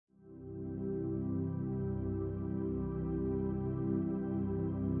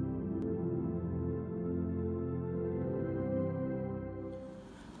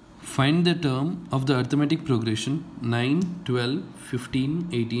Find the term of the arithmetic progression 9, 12, 15,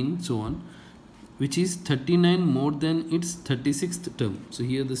 18, so on, which is 39 more than its 36th term. So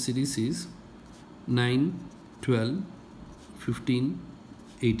here the series is 9, 12, 15,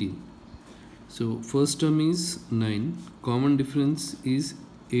 18. So first term is 9. Common difference is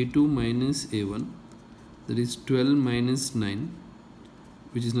a2 minus a1. That is 12 minus 9,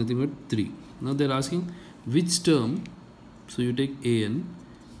 which is nothing but 3. Now they are asking which term, so you take an,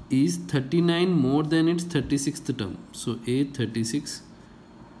 is 39 more than its 36th term. So a 36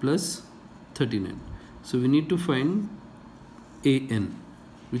 plus 39. So we need to find an,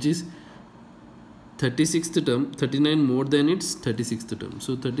 which is 36th term, 39 more than its 36th term.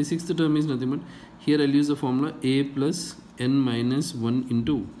 So 36th term is nothing but, here I'll use the formula a plus n minus 1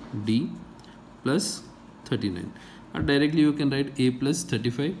 into d plus 39. Or directly you can write a plus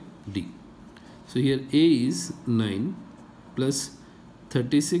 35d. So here a is 9 plus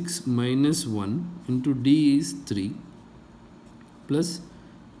 36 minus 1 into d is 3 plus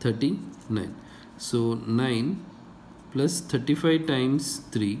 39. So 9 plus 35 times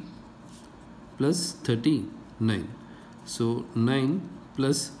 3 plus 39. So 9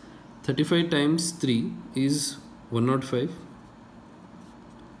 plus 35 times 3 is 105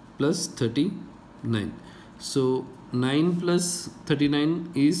 plus 39. So 9 plus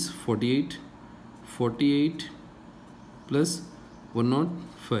 39 is 48. 48 plus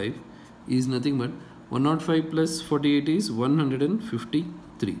 105 is nothing but 105 plus 48 is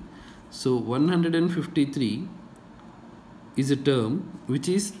 153. So 153 is a term which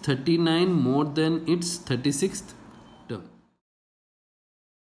is 39 more than its 36th